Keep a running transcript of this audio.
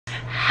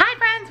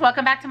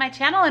welcome back to my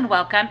channel and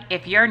welcome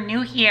if you're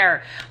new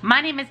here.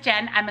 My name is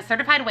Jen. I'm a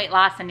certified weight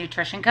loss and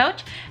nutrition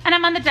coach and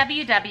I'm on the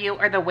WW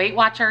or the Weight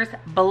Watchers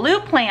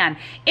Blue Plan.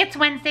 It's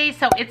Wednesday,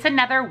 so it's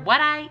another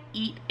what I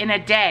eat in a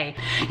day.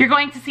 You're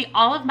going to see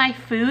all of my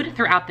food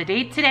throughout the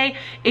day today.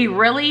 A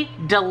really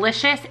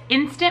delicious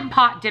instant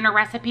pot dinner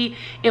recipe.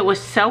 It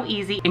was so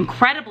easy,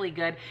 incredibly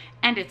good,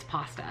 and it's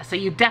pasta. So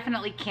you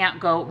definitely can't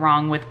go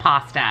wrong with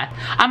pasta.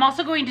 I'm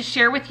also going to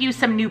share with you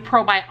some new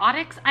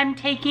probiotics I'm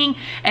taking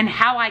and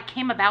how I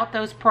came about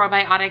those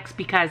probiotics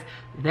because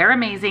they're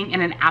amazing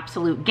and an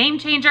absolute game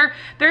changer.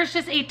 There's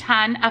just a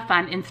ton of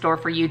fun in store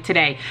for you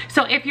today.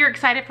 So if you're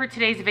excited for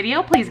today's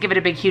video, please give it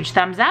a big, huge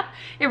thumbs up.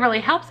 It really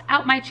helps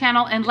out my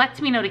channel and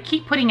lets me know to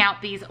keep putting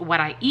out these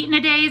what I eat in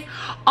a days.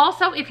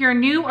 Also, if you're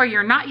new or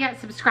you're not yet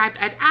subscribed,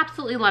 I'd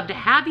absolutely love to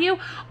have you.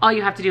 All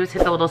you have to do is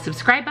hit the little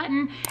subscribe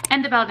button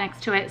and the bell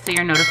next to it so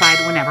you're notified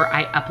whenever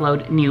I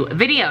upload new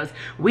videos.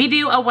 We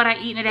do a what I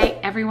eat in a day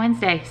every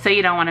Wednesday, so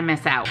you don't want to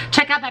miss out.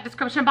 Check out that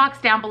description box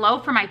down below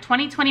for my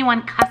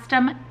 2021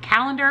 custom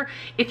calendar.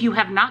 If you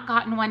have not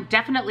gotten one,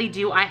 definitely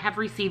do. I have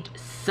received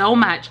so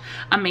much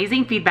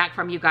amazing feedback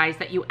from you guys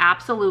that you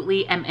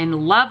absolutely am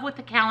in love with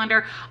the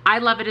calendar. I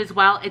love it as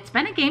well. It's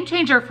been a game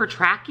changer for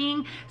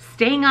tracking,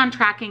 staying on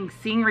tracking,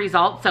 seeing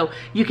results. So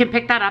you can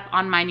pick that up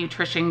on my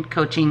nutrition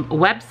coaching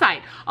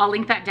website. I'll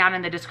link that down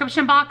in the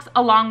description box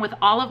along with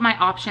all of my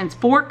options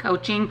for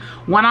coaching,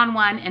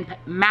 one-on-one and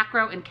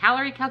macro and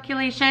calorie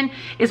calculation,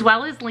 as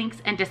well as links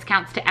and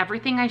discounts to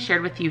everything I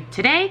shared with you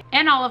today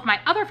and all of my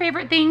other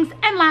favorite things.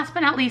 And last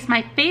but not least,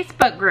 my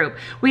Facebook group.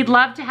 We'd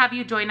love to have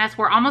you join us.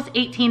 We're almost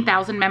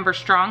 18,000 members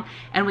strong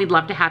and we'd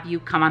love to have you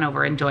come on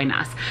over and join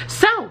us.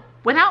 So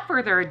without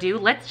further ado,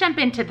 let's jump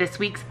into this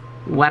week's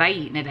What I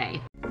Eat in a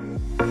Day.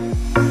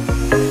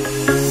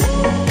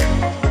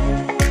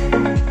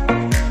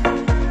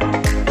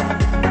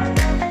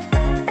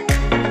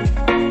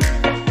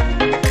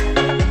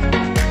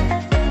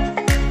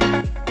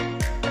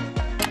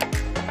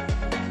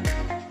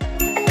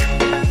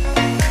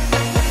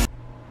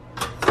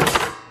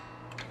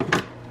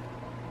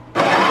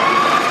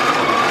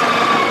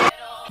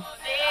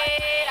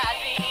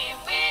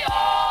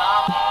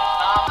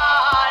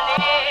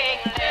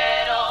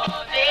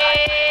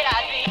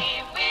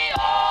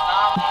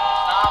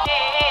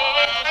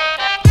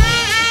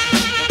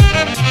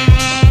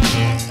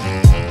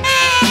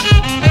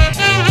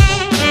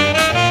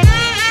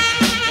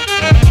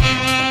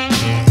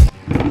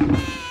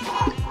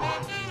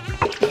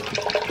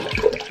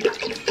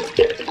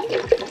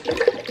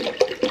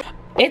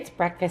 It's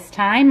breakfast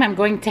time. I'm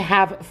going to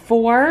have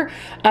 4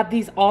 of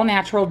these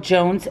all-natural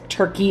Jones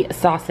turkey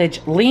sausage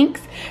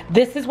links.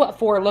 This is what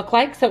 4 look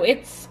like, so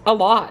it's a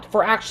lot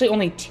for actually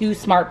only 2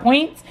 smart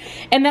points.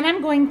 And then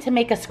I'm going to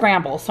make a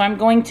scramble. So I'm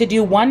going to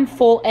do 1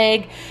 full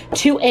egg,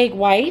 2 egg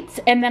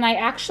whites, and then I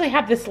actually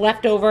have this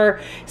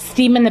leftover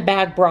steam in the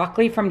bag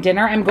broccoli from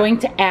dinner. I'm going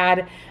to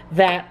add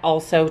that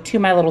also to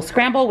my little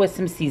scramble with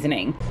some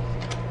seasoning.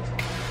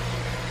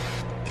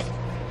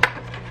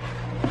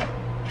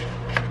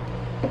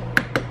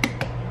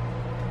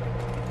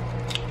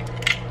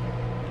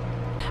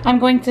 I'm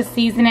going to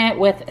season it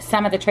with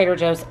some of the Trader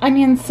Joe's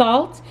onion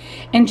salt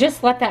and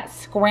just let that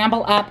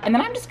scramble up. And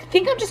then I'm just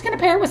gonna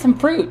pair it with some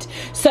fruit.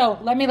 So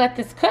let me let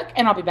this cook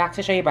and I'll be back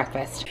to show you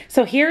breakfast.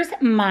 So here's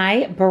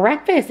my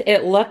breakfast.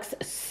 It looks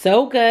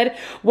so good.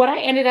 What I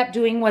ended up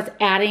doing was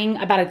adding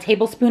about a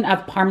tablespoon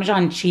of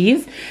Parmesan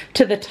cheese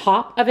to the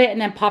top of it and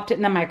then popped it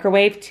in the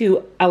microwave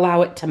to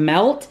allow it to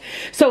melt.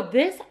 So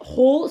this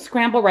whole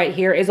scramble right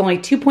here is only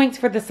 2 points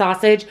for the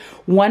sausage,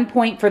 1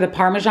 point for the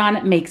Parmesan.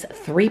 It makes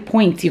 3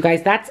 points, you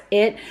guys. That's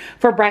it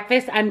for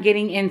breakfast. I'm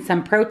getting in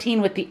some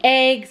protein with the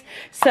eggs,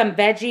 some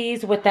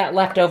veggies with that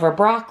leftover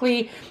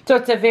broccoli. So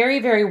it's a very,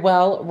 very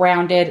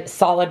well-rounded,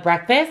 solid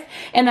breakfast.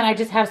 And then I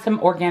just have some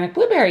organic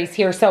blueberries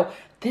here. So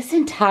this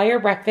entire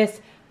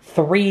breakfast,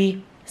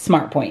 3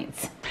 smart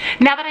points.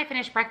 Now that I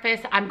finished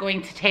breakfast, I'm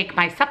going to take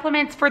my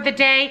supplements for the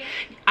day.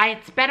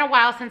 It's been a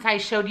while since I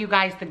showed you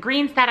guys the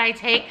greens that I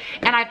take,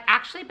 and I've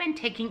actually been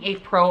taking a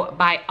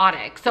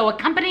probiotic. So a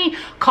company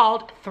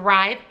called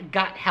THRYVE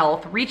Gut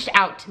Health reached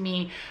out to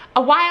me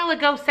a while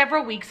ago,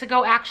 several weeks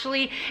ago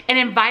actually, and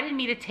invited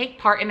me to take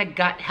part in a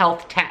gut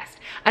health test.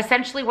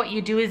 Essentially what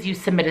you do is you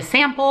submit a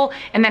sample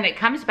and then it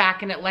comes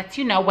back and it lets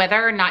you know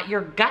whether or not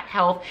your gut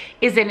health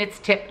is in its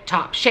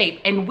tip-top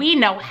shape. And we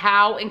know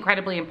how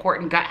incredibly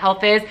important gut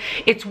health is.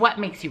 It's what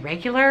makes you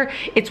regular.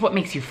 It's what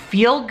makes you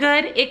feel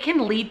good. It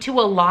can lead to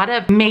a lot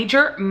of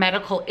major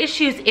medical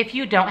issues if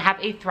you don't have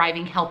a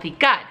thriving, healthy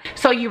gut.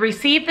 So you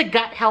receive the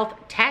gut health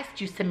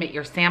test, you submit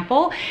your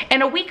sample,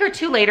 and a week or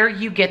 2 later,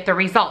 you get the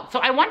results. So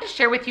I wanted to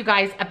share with you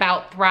guys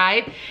about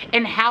THRYVE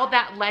and how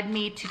that led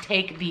me to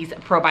take these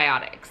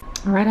probiotics.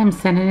 All right, I'm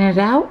sending it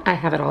out. I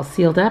have it all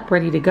sealed up,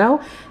 ready to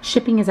go.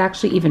 Shipping is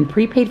actually even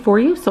prepaid for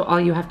you, so all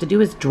you have to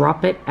do is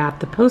drop it at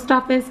the post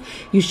office.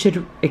 You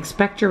should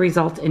expect your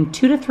results in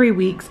 2 to 3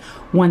 weeks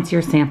once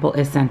your sample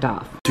is sent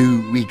off.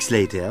 2 weeks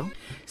later.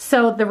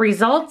 So the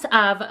results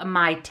of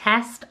my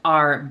test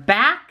are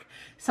back.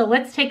 So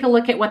let's take a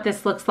look at what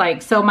this looks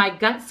like. So my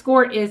gut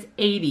score is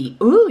 80.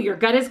 Ooh, your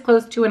gut is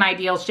close to an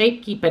ideal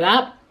shape. Keep it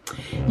up.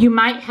 You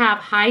might have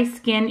high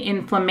skin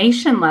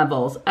inflammation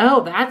levels.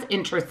 Oh, that's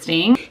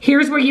interesting.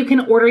 Here's where you can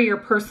order your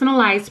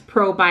personalized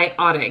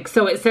probiotic.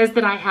 So it says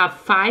that I have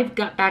 5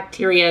 gut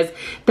bacteria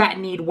that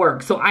need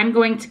work. So I'm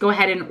going to go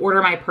ahead and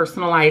order my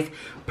personalized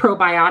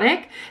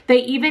probiotic. They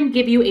even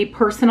give you a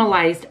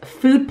personalized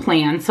food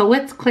plan. So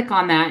let's click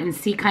on that and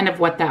see kind of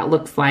what that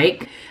looks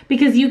like.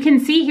 Because you can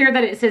see here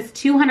that it says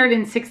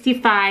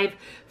 265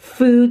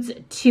 foods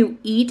to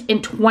eat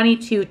and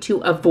 22 to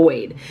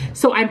avoid.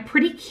 So I'm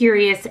pretty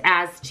curious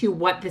as to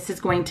what this is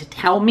going to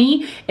tell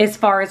me as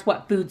far as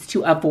what foods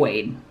to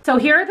avoid. So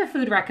here are the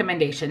food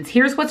recommendations.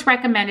 Here's what's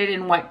recommended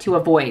and what to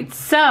avoid.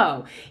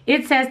 So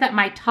it says that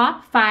my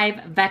top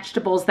 5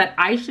 vegetables that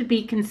I should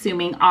be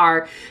consuming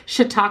are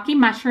shiitake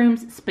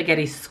mushrooms,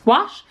 spaghetti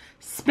squash,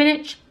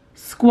 spinach,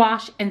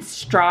 squash, and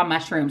straw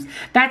mushrooms.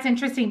 That's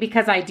interesting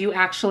because I do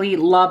actually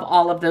love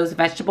all of those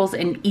vegetables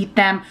and eat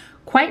them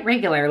quite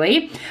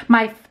regularly.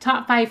 My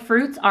top 5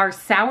 fruits are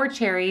sour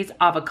cherries,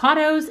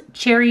 avocados,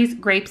 cherries,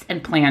 grapes,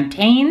 and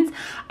plantains.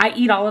 I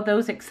eat all of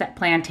those except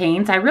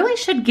plantains. I really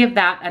should give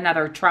that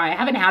another try. I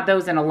haven't had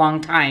those in a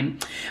long time.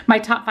 My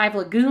top 5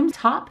 legumes,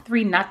 top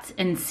 3 nuts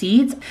and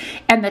seeds,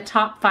 and the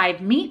top 5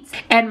 meats,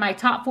 and my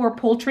top 4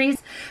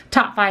 poultries,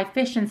 top 5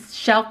 fish and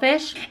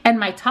shellfish, and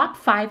my top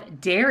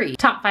 5 dairy,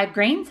 top 5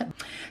 grains,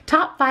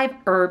 top 5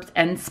 herbs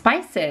and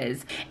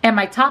spices, and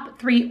my top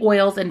 3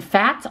 oils and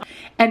fats.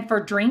 And for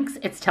drinks,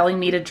 it's telling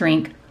me to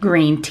drink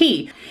green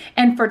tea.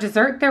 And for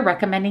dessert, they're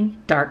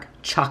recommending dark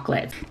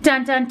chocolate.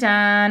 Dun, dun,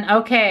 dun.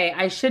 Okay,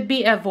 I should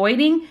be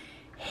avoiding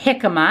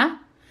jicama,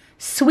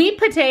 sweet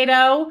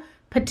potato,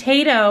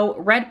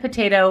 red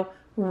potato,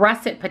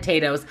 russet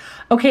potatoes.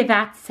 Okay,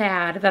 that's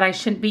sad that I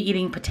shouldn't be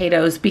eating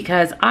potatoes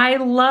because I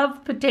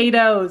love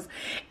potatoes.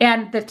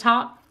 And the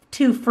top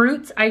 2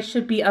 fruits I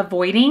should be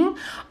avoiding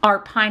are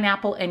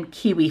pineapple and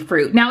kiwi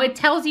fruit. Now it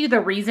tells you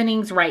the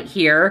reasonings right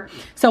here.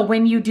 So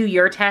when you do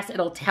your test,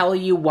 it'll tell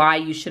you why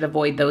you should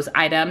avoid those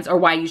items or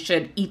why you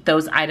should eat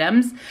those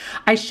items.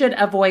 I should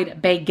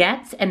avoid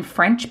baguettes and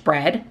French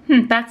bread.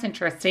 That's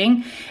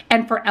interesting.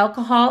 And for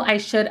alcohol, I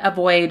should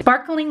avoid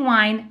sparkling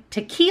wine,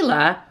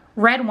 tequila,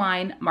 red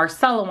wine,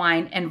 Marsala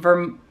wine, and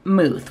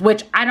vermouth,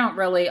 which I don't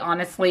really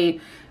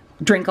honestly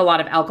drink a lot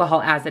of alcohol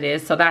as it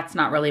is, so that's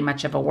not really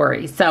much of a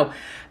worry. So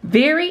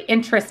very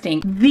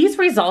interesting. These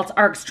results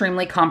are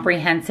extremely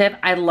comprehensive.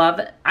 I love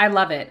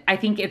it. I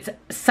think it's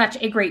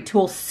such a great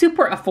tool,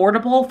 super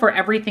affordable for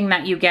everything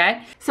that you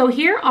get. So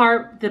here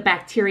are the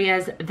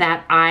bacteria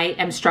that I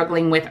am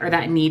struggling with or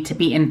that need to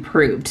be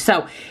improved.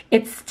 So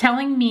it's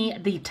telling me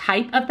the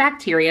type of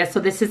bacteria.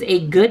 So this is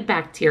a good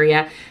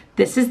bacteria.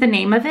 This is the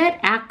name of it,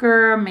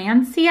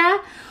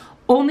 Akkermansia.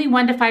 Only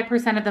 1 to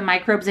 5% of the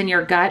microbes in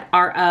your gut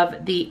are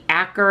of the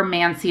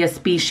Akkermansia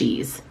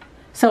species.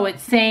 So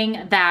it's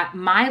saying that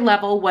my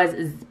level was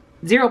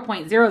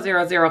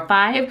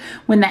 0.0005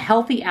 when the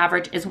healthy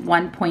average is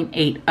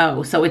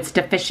 1.80. So it's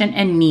deficient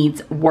and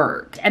needs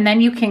work. And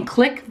then you can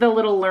click the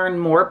little learn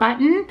more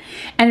button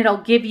and it'll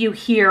give you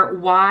here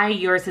why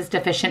yours is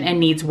deficient and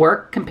needs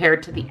work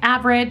compared to the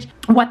average,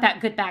 what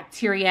that good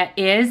bacteria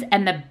is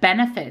and the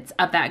benefits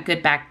of that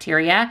good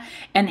bacteria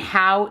and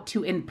how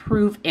to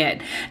improve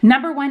it.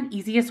 Number 1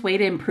 easiest way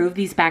to improve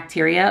these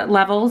bacteria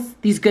levels,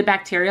 these good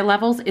bacteria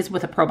levels, is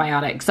with a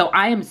probiotic. So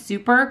I am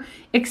super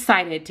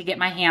excited to get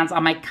my hands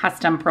on my custom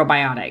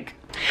probiotic.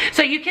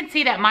 So you can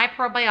see that my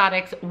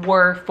probiotics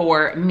were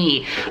for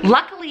me.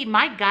 Luckily,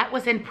 my gut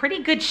was in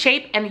pretty good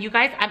shape, and you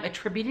guys, I'm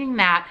attributing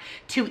that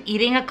to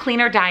eating a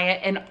cleaner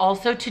diet and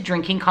also to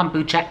drinking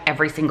kombucha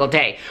every single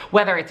day.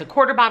 Whether it's a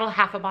quarter bottle,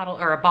 half a bottle,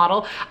 or a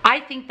bottle, I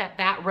think that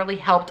that really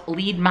helped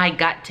lead my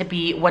gut to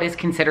be what is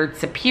considered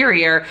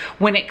superior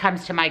when it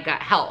comes to my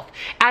gut health.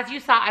 As you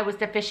saw, I was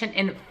deficient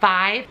in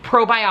 5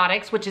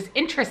 probiotics, which is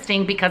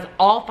interesting because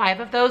all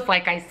 5 of those,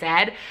 like I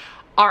said,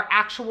 are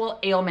actual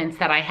ailments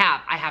that I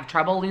have. I have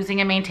trouble losing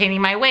and maintaining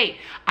my weight.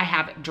 I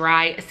have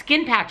dry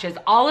skin patches.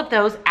 All of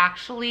those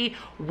actually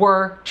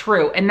were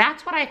true. And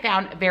that's what I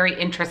found very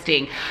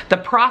interesting. The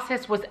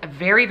process was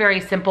very,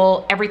 very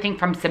simple. Everything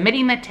from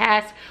submitting the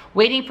test,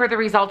 waiting for the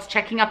results,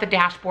 checking out the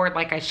dashboard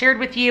like I shared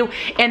with you,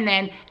 and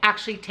then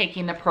actually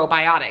taking the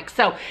probiotics.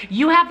 So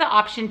you have the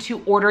option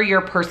to order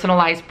your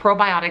personalized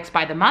probiotics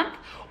by the month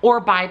or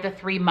by the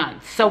 3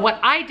 months. So what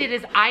I did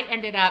is I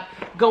ended up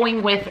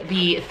going with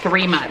the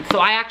 3 months. So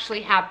I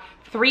actually have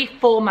 3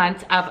 full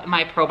months of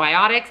my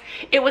probiotics.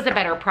 It was a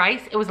better price.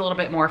 It was a little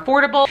bit more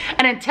affordable.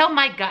 And until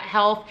my gut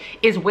health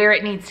is where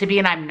it needs to be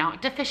and I'm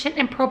not deficient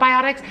in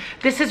probiotics,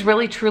 this is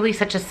really truly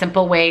such a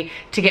simple way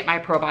to get my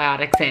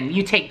probiotics in.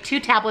 You take 2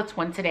 tablets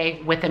once a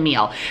day with a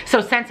meal. So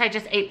since I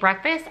just ate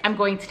breakfast, I'm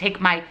going to take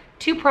my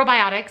 2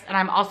 probiotics, and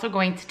I'm also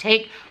going to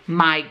take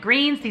my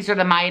greens. These are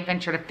the My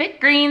Adventure to Fit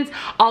greens.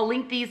 I'll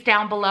link these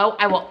down below.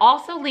 I will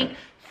also link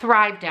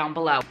THRYVE down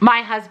below.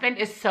 My husband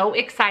is so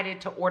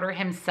excited to order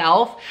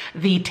himself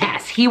the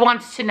test. He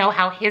wants to know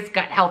how his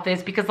gut health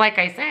is because like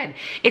I said,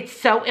 it's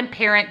so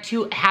apparent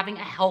to having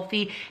a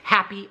healthy,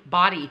 happy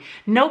body.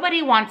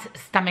 Nobody wants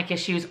stomach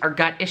issues or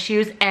gut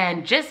issues,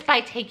 and just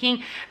by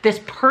taking this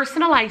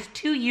personalized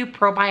to you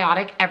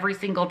probiotic every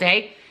single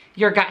day,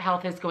 your gut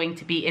health is going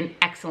to be in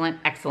excellent,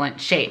 excellent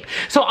shape.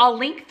 So I'll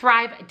link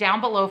THRYVE down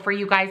below for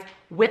you guys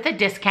with a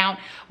discount.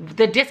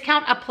 The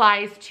discount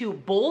applies to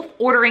both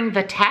ordering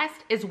the test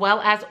as well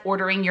as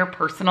ordering your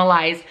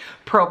personalized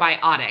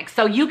probiotics.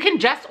 So you can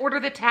just order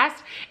the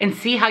test and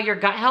see how your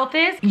gut health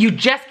is. You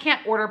just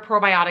can't order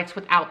probiotics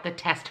without the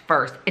test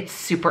first. It's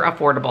super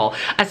affordable,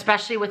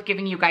 especially with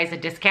giving you guys a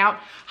discount.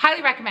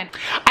 Highly recommend.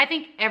 I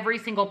think every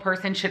single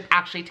person should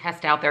actually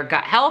test out their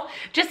gut health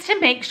just to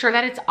make sure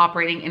that it's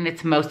operating in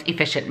its most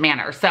efficient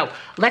manner. So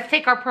let's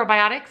take our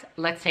probiotics,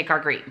 let's take our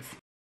greens.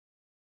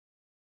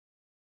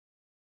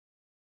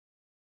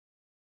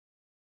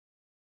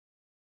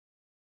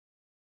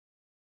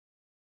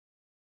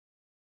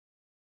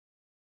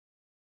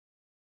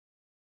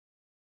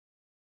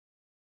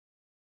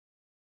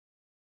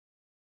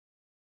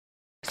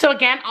 So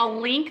again, I'll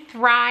link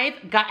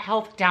THRYVE Gut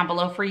Health down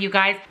below for you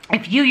guys.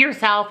 If you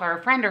yourself or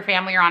a friend or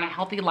family are on a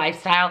healthy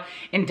lifestyle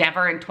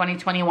endeavor in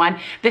 2021,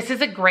 this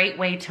is a great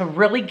way to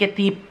really get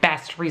the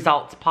best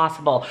results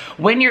possible.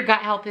 When your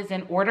gut health is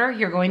in order,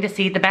 you're going to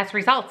see the best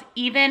results,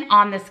 even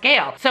on the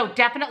scale. So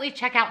definitely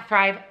check out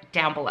THRYVE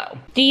down below.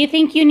 Do you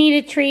think you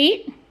need a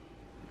treat?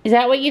 Is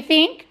that what you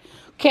think?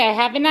 Okay, I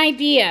have an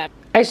idea.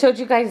 I showed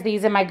you guys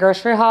these in my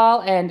grocery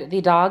haul and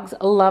the dogs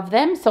love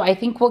them, so I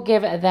think we'll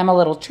give them a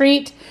little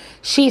treat.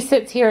 She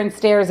sits here and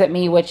stares at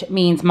me, which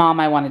means, Mom,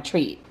 I want a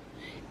treat.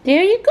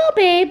 There you go,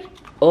 babe.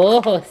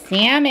 Oh,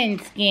 salmon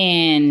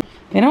skin.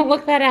 They don't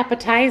look that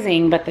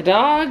appetizing, but the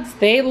dogs,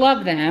 they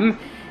love them.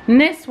 And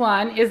this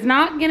one is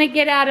not gonna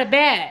get out of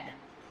bed.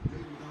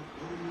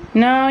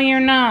 No,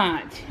 you're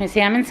not. A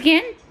salmon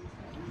skin?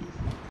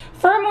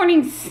 For our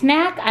morning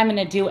snack, I'm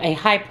gonna do a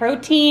high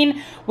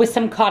protein with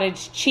some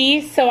cottage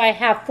cheese. So I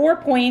have 4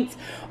 points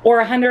or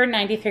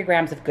 193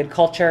 grams of good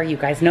culture. You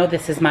guys know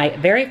this is my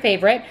very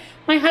favorite.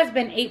 My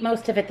husband ate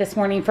most of it this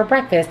morning for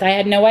breakfast. I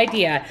had no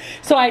idea.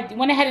 So I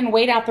went ahead and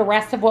weighed out the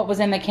rest of what was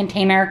in the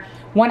container.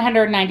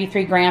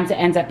 193 grams, it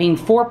ends up being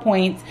 4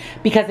 points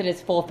because it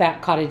is full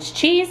fat cottage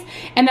cheese.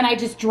 And then I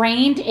just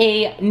drained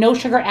a no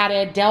sugar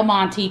added Del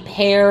Monte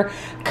pear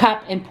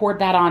cup and poured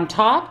that on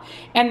top.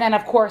 And then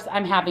of course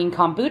I'm having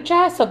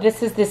kombucha. So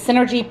this is the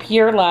Synergy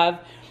Pure Love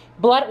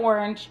Blood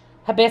Orange,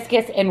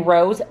 Hibiscus, and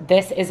Rose.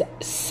 This is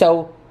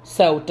so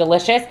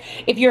delicious.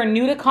 If you're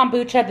new to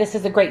kombucha, this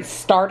is a great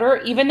starter.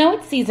 Even though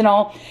it's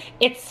seasonal,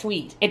 it's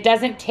sweet. It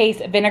doesn't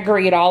taste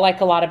vinegary at all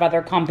like a lot of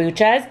other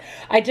kombuchas.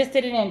 I just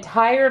did an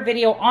entire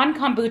video on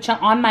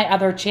kombucha on my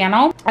other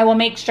channel. I will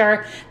make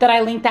sure that I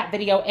link that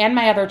video and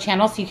my other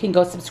channel so you can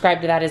go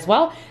subscribe to that as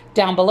well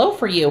down below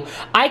for you.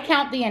 I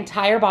count the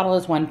entire bottle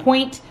as 1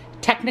 point.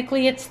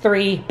 Technically it's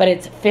 3, but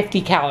it's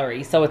 50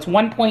 calories. So it's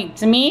 1 point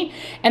to me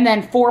and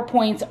then 4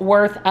 points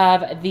worth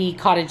of the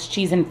cottage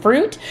cheese and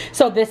fruit.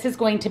 So this is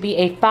going to be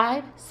a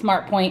 5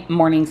 Smart Point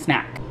morning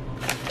snack.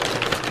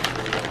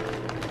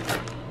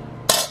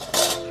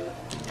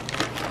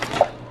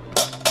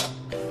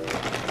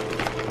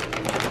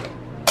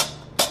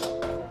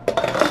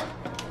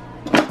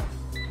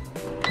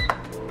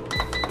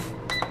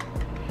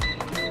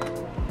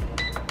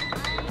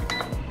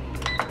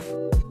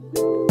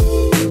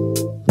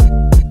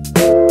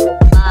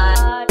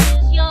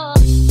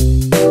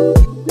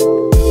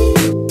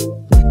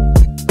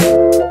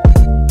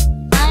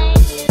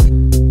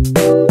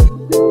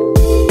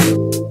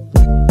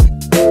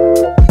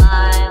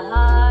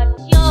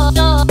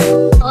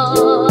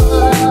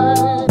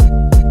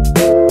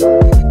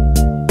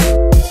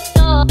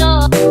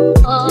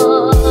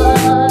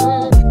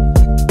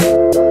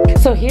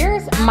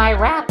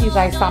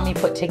 Saw me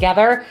put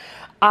together.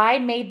 I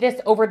made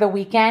this over the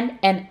weekend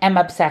and am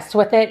obsessed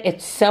with it.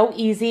 It's so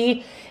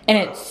easy and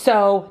it's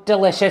so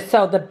delicious.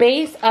 So the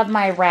base of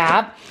my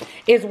wrap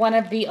is one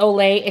of the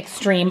Olay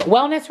Extreme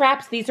Wellness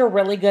Wraps. These are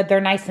really good.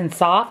 They're nice and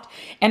soft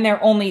and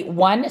they're only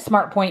 1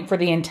 Smart Point for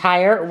the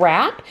entire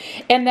wrap.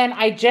 And then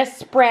I just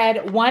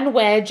spread 1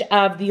 wedge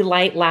of the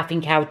light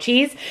Laughing Cow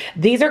cheese.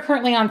 These are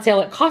currently on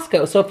sale at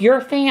Costco. So if you're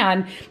a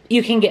fan,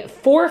 you can get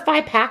 4 or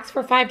 5 packs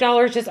for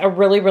 $5, just a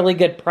really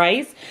good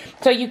price.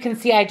 So you can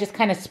see I just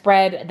kind of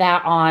spread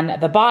that on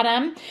the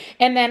bottom.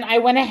 And then I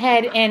went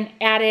ahead and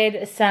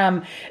added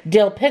some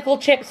dill pickle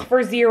chips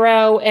for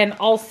 $0 and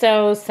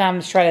also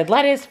some shredded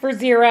lettuce for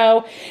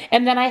 $0.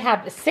 And then I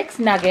have 6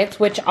 nuggets,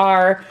 which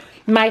are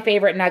my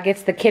favorite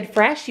nuggets, the Kid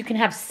Fresh. You can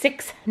have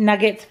 6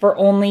 nuggets for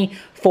only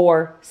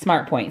 4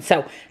 Smart Points.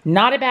 So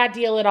not a bad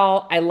deal at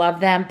all. I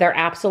love them. They're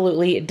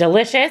absolutely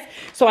delicious.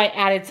 So I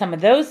added some of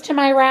those to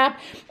my wrap.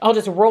 I'll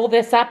just roll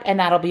this up and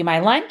that'll be my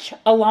lunch,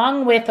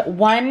 along with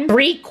 1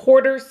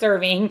 3/4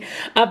 serving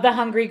of the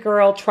Hungry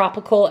Girl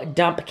Tropical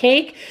Dump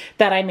Cake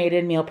that I made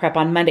in meal prep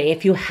on Monday.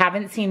 If you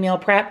haven't seen meal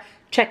prep,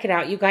 Check it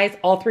out, you guys.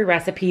 All 3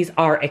 recipes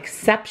are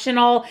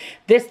exceptional.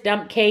 This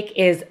dump cake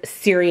is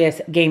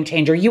serious game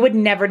changer. You would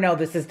never know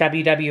this is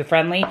WW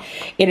friendly.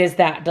 It is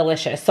that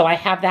delicious. So I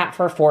have that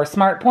for 4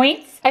 smart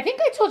points. I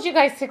think I told you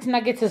guys 6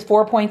 nuggets is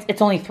 4 points.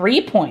 It's only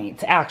 3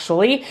 points,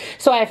 actually.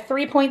 So I have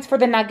 3 points for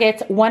the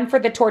nuggets, 1 for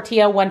the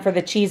tortilla, 1 for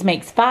the cheese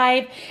makes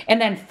 5,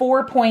 and then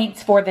 4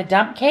 points for the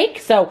dump cake.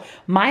 So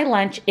my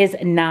lunch is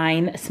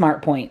 9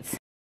 smart points.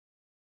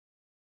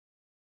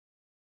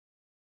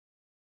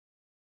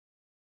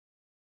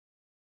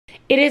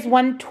 It is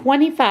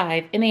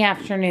 1:25 in the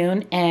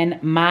afternoon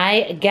and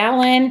my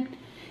gallon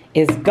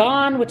is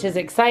gone, which is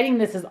exciting.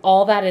 This is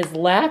all that is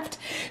left.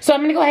 So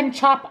I'm gonna go ahead and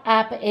chop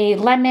up a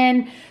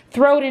lemon,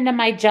 throw it into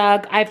my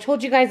jug. I've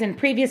told you guys in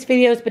previous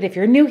videos, but if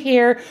you're new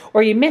here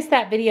or you missed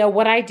that video,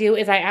 what I do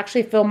is I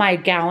actually fill my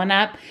gallon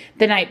up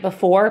the night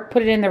before,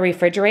 put it in the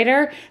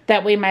refrigerator.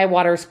 That way my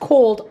water's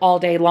cold all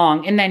day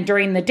long. And then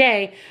during the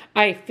day,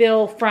 I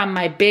fill from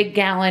my big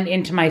gallon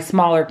into my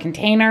smaller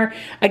container.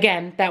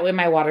 Again, that way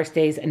my water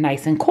stays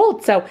nice and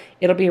cold. So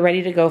it'll be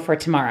ready to go for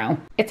tomorrow.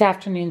 It's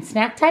afternoon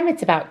snack time.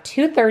 It's about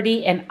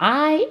 2:30 and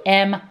I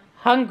am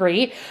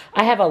hungry.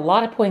 I have a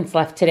lot of points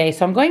left today.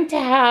 So I'm going to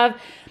have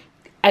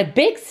a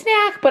big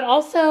snack, but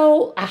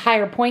also a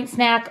higher point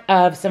snack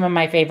of some of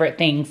my favorite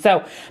things.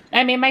 So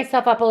I made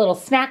myself up a little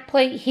snack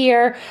plate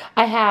here.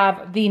 I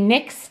have the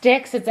Nick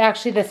sticks. It's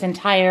actually this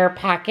entire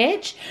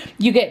package.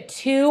 You get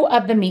 2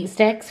 of the meat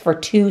sticks for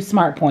 2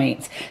 smart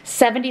points.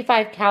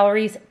 75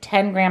 calories,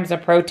 10 grams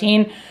of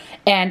protein,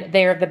 and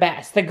they're the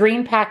best. The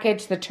green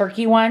package, the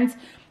turkey ones,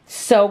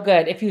 so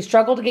good. If you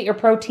struggle to get your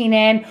protein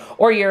in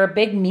or you're a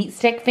big meat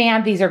stick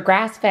fan, these are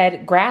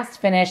grass-fed,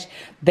 grass-finished.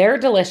 They're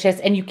delicious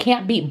and you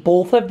can't beat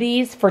both of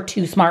these for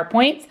 2 smart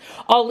points.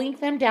 I'll link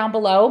them down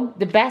below.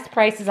 The best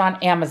price is on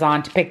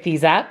Amazon to pick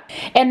these up.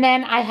 And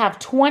then I have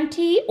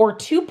 20 or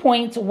 2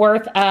 points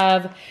worth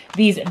of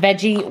these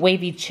veggie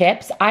wavy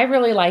chips. I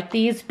really like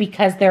these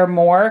because they're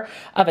more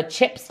of a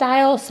chip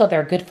style, so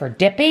they're good for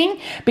dipping.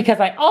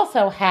 Because I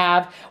also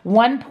have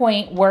 1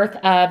 point worth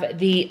of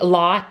the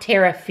La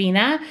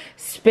Terrafina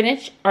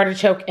spinach,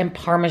 artichoke, and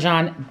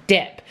Parmesan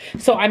dip.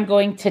 So I'm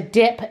going to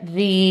dip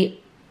the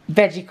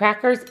veggie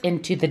crackers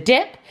into the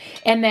dip.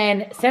 And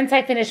then since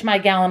I finished my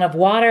gallon of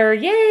water,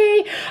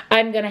 yay,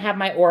 I'm gonna have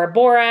my Ora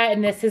Bora,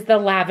 and this is the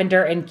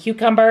lavender and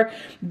cucumber.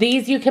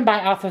 These you can buy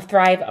off of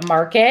Thrive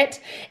Market.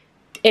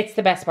 It's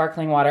the best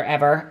sparkling water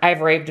ever.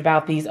 I've raved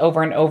about these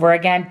over and over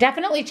again.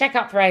 Definitely check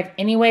out Thrive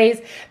anyways.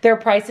 Their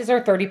prices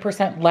are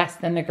 30% less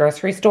than the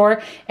grocery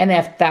store, and they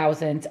have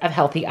thousands of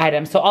healthy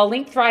items. So I'll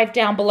link Thrive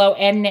down below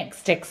and Nick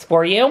sticks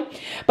for you.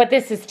 But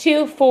this is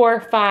 2, 4,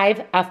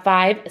 5, a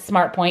 5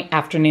 smart point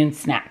afternoon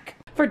snack.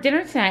 For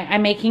dinner tonight,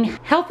 I'm making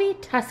healthy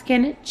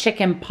Tuscan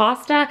chicken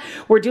pasta.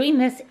 We're doing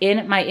this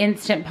in my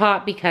Instant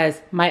Pot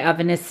because my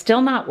oven is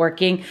still not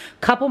working.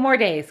 Couple more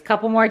days.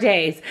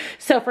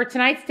 So for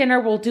tonight's dinner,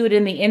 we'll do it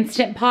in the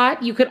Instant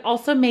Pot. You could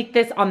also make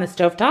this on the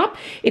stovetop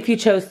if you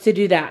chose to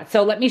do that.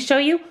 So let me show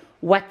you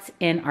what's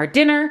in our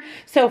dinner.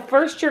 So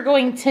first you're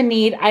going to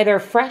need either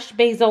fresh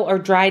basil or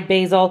dried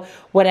basil,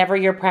 whatever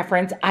your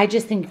preference. I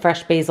just think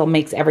fresh basil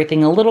makes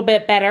everything a little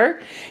bit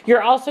better.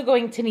 You're also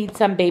going to need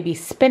some baby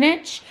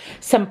spinach,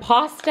 some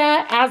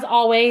pasta. As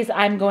always,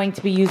 I'm going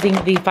to be using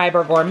the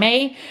Fiber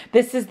Gourmet.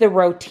 This is the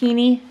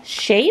rotini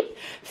shape.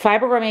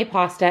 Fiber Gourmet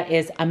pasta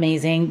is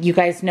amazing. You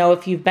guys know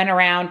if you've been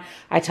around,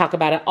 I talk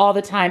about it all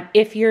the time.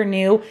 If you're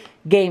new,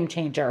 game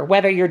changer.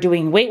 Whether you're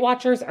doing Weight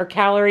Watchers or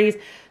calories,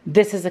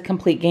 this is a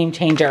complete game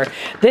changer.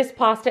 This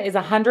pasta is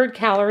 100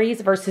 calories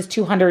versus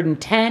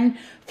 210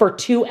 for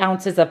 2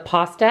 ounces of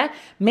pasta,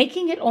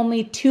 making it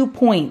only 2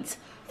 points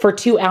for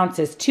 2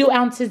 ounces. 2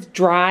 ounces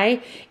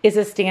dry is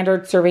a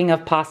standard serving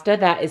of pasta.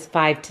 That is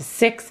 5 to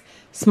 6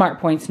 smart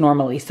points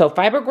normally. So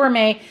Fiber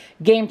Gourmet,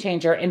 game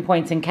changer in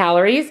points and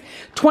calories.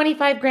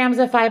 25 grams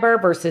of fiber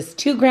versus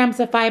 2 grams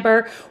of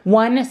fiber.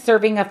 1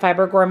 serving of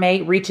Fiber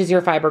Gourmet reaches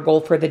your fiber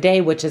goal for the day,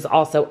 which is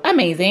also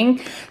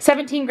amazing.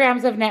 17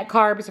 grams of net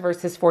carbs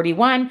versus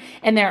 41.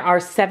 And there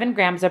are 7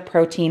 grams of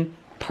protein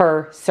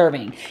per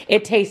serving.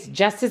 It tastes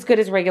just as good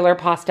as regular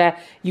pasta.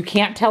 You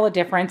can't tell a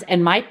difference.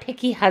 And my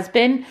picky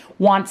husband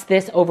wants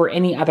this over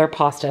any other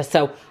pasta.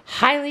 So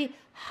highly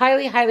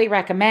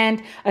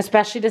recommend,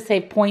 especially to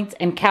save points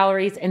and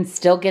calories and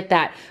still get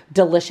that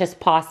delicious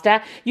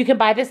pasta. You can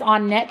buy this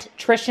on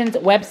Netrition's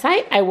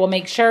website. I will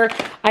make sure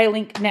I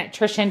link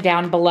Netrition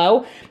down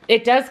below.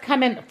 It does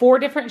come in 4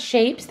 different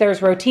shapes. There's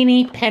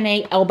rotini,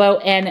 penne, elbow,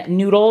 and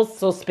noodles.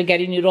 So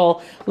spaghetti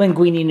noodle,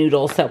 linguine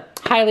noodle. So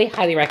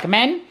highly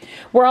recommend.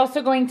 We're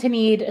also going to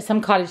need some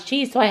cottage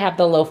cheese. So I have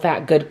the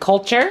low-fat Good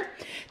Culture.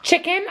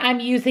 Chicken,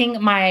 I'm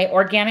using my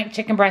organic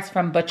chicken breast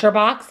from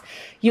ButcherBox.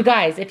 You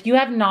guys, if you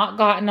have not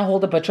gotten a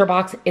hold of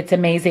ButcherBox, it's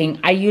amazing.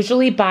 I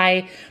usually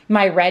buy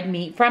my red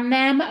meat from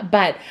them,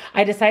 but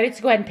I decided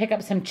to go ahead and pick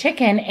up some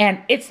chicken,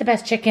 and it's the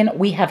best chicken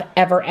we have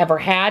ever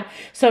had.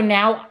 So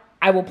now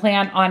I will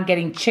plan on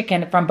getting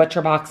chicken from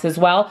ButcherBox as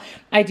well.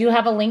 I do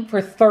have a link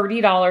for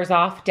 $30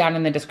 off down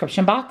in the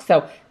description box.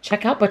 So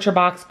check out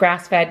ButcherBox,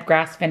 grass-fed,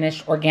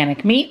 grass-finished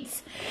organic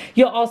meats.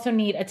 You'll also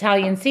need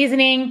Italian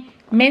seasoning,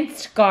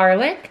 minced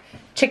garlic,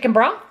 chicken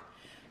broth,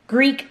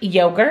 Greek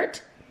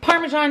yogurt,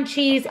 Parmesan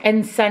cheese,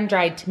 and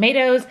sun-dried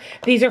tomatoes.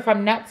 These are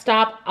from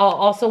Nutstop. I'll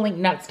also link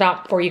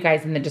Nutstop for you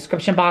guys in the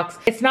description box.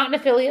 It's not an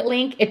affiliate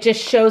link. It just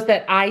shows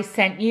that I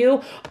sent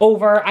you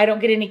over. I don't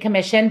get any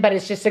commission, but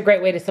it's just a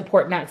great way to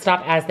support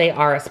Nutstop as they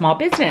are a small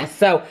business.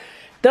 So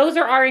those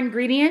are our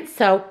ingredients,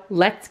 so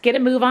let's get a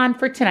move on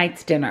for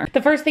tonight's dinner.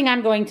 The first thing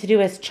I'm going to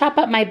do is chop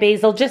up my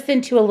basil just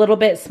into a little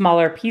bit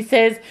smaller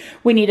pieces.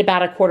 We need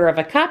about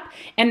 1/4 cup,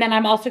 and then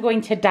I'm also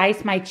going to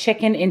dice my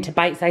chicken into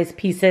bite-sized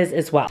pieces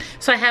as well.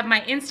 So I have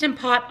my Instant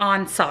Pot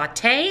on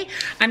saute.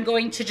 I'm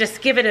going to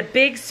just give it a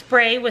big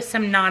spray with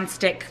some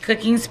non-stick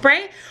cooking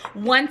spray.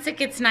 Once it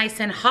gets nice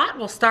and hot,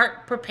 we'll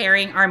start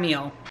preparing our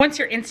meal. Once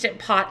your Instant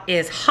Pot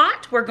is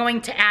hot, we're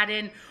going to add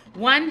in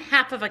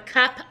 1/2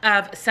 cup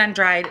of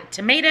sun-dried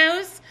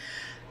tomatoes,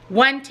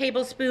 1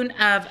 tablespoon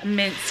of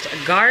minced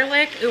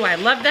garlic. Ooh, I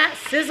love that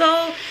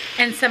sizzle,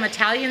 and some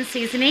Italian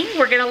seasoning.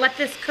 We're gonna let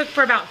this cook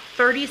for about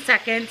 30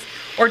 seconds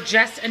or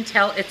just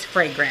until it's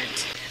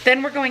fragrant.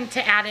 Then we're going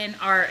to add in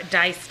our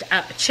diced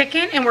up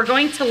chicken, and we're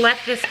going to let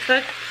this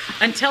cook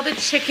until the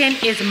chicken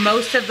is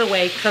most of the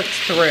way cooked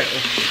through.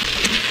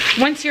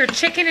 Once your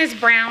chicken is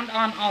browned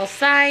on all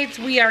sides,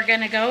 we are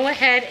gonna go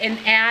ahead and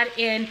add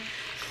in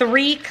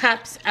 3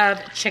 cups of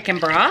chicken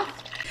broth.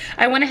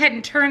 I went ahead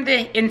and turned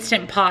the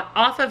Instant Pot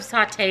off of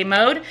saute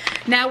mode.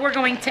 Now we're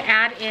going to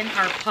add in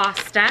our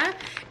pasta,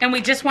 and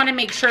we just want to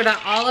make sure that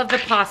all of the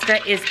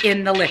pasta is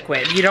in the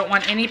liquid. You don't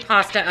want any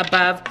pasta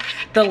above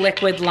the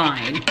liquid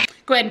line.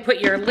 Go ahead and put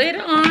your lid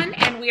on,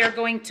 and we are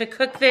going to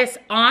cook this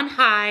on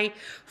high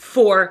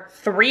for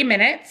 3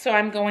 minutes. So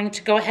I'm going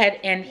to go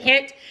ahead and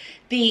hit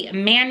the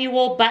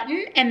manual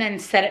button and then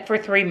set it for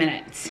 3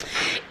 minutes.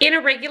 In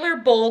a regular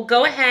bowl,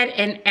 go ahead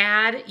and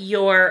add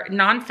your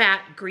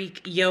non-fat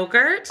Greek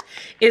yogurt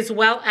as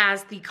well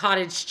as the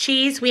cottage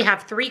cheese. We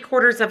have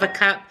 3/4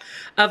 cup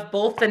of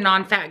both the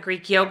non-fat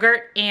Greek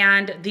yogurt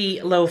and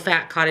the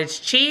low-fat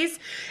cottage cheese.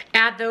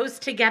 Add those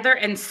together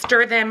and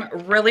stir them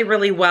really,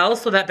 really well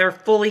so that they're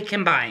fully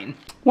combined.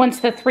 Once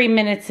the 3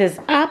 minutes is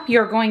up,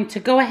 you're going to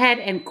go ahead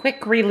and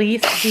quick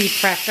release the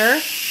pressure.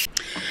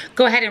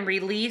 Go ahead and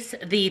release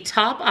the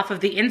top off of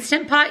the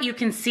Instant Pot. You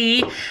can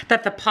see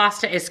that the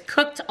pasta is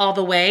cooked all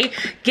the way.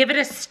 Give it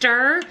a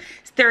stir.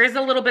 There is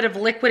a little bit of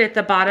liquid at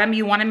the bottom.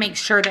 You want to make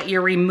sure that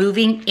you're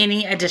removing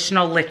any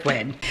additional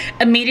liquid.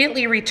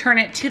 Immediately return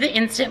it to the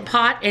Instant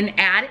Pot and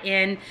add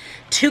in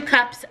 2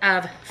 cups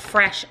of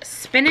fresh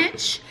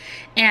spinach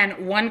and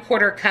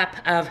 1/4 cup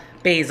of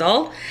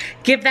basil.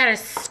 Give that a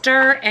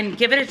stir and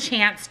give it a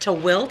chance to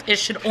wilt. It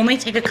should only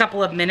take a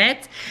couple of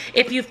minutes.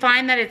 If you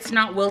find that it's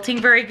not wilting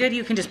very good,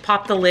 you can just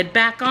pop the lid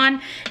back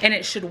on and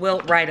it should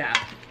wilt right up.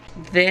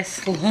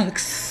 This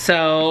looks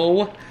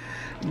so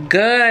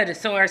good.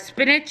 So our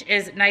spinach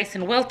is nice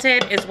and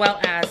wilted as well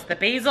as the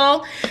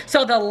basil.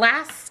 So the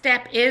last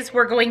step is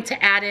we're going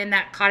to add in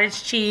that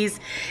cottage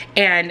cheese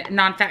and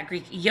non-fat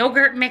Greek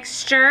yogurt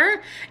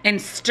mixture and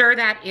stir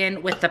that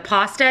in with the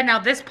pasta. Now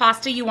this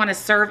pasta you want to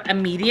serve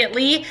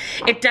immediately.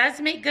 It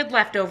does make good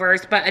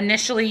leftovers, but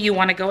initially you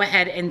want to go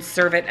ahead and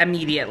serve it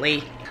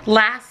immediately.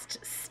 Last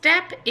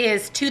step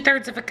is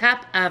 2/3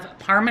 cup of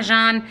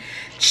Parmesan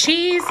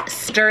cheese.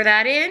 Stir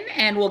that in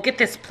and we'll get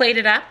this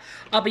plated up.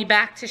 I'll be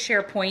back to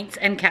share points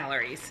and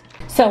calories.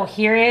 So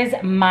here is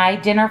my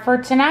dinner for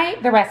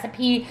tonight. The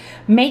recipe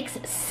makes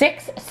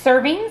 6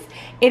 servings.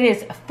 It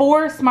is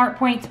 4 smart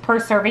points per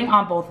serving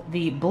on both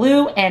the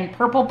blue and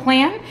purple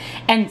plan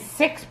and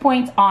 6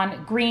 points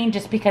on green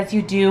just because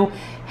you do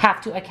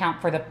have to account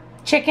for the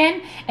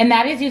chicken, and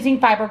that is using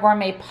Fiber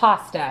Gourmet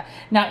pasta.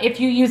 Now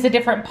if you use a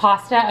different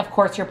pasta, of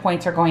course your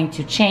points are going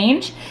to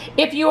change.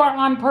 If you are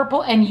on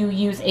purple and you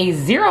use a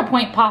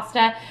 0-point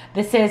pasta,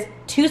 this is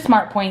 2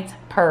 smart points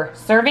per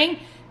serving,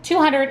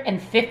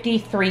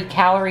 253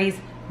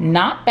 calories.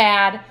 Not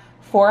bad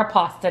for a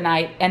pasta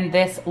night, and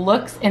this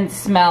looks and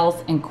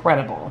smells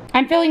incredible.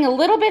 I'm feeling a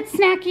little bit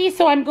snacky,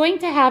 so I'm going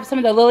to have some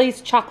of the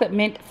Lily's chocolate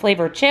mint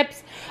flavored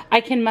chips.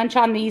 I can munch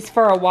on these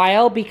for a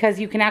while because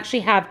you can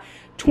actually have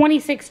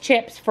 26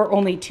 chips for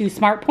only 2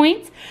 smart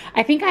points.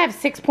 I think I have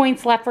 6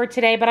 points left for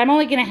today, but I'm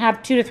only gonna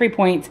have 2 to 3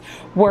 points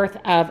worth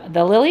of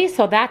the Lily,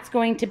 so that's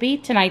going to be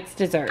tonight's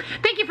dessert.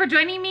 Thank you for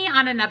joining me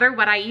on another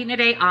What I Eat in a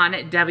Day on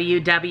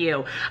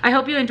WW. I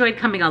hope you enjoyed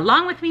coming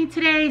along with me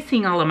today,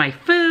 seeing all of my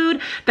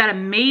food. That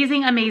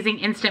amazing, amazing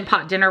Instant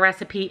Pot dinner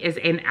recipe is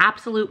an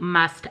absolute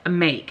must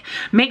make.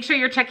 Make sure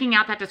you're checking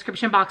out that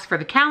description box for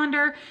the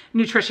calendar,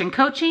 nutrition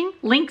coaching,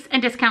 links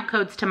and discount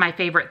codes to my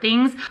favorite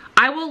things.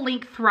 I will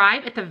link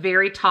Thrive at the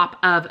very top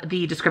of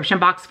the description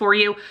box for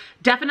you.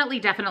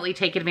 Definitely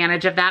take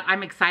advantage of that.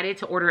 I'm excited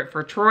to order it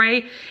for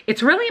Troy.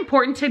 It's really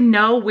important to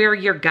know where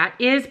your gut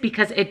is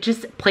because it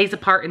just plays a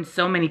part in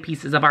so many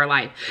pieces of our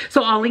life.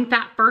 So I'll link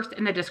that first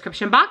in the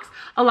description box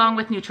along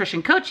with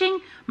nutrition coaching,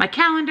 my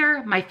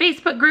calendar, my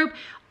Facebook group,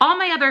 all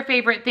my other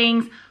favorite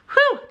things.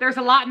 Whew, there's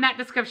a lot in that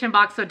description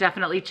box, so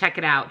definitely check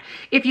it out.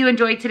 If you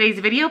enjoyed today's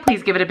video,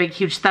 please give it a big,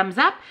 huge thumbs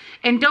up.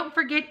 And don't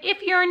forget,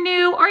 if you're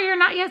new or you're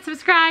not yet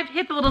subscribed,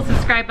 hit the little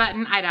subscribe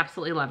button. I'd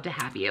absolutely love to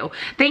have you.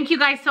 Thank you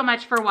guys so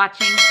much for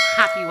watching.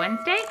 Happy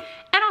Wednesday,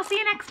 and I'll see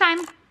you next time.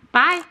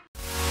 Bye.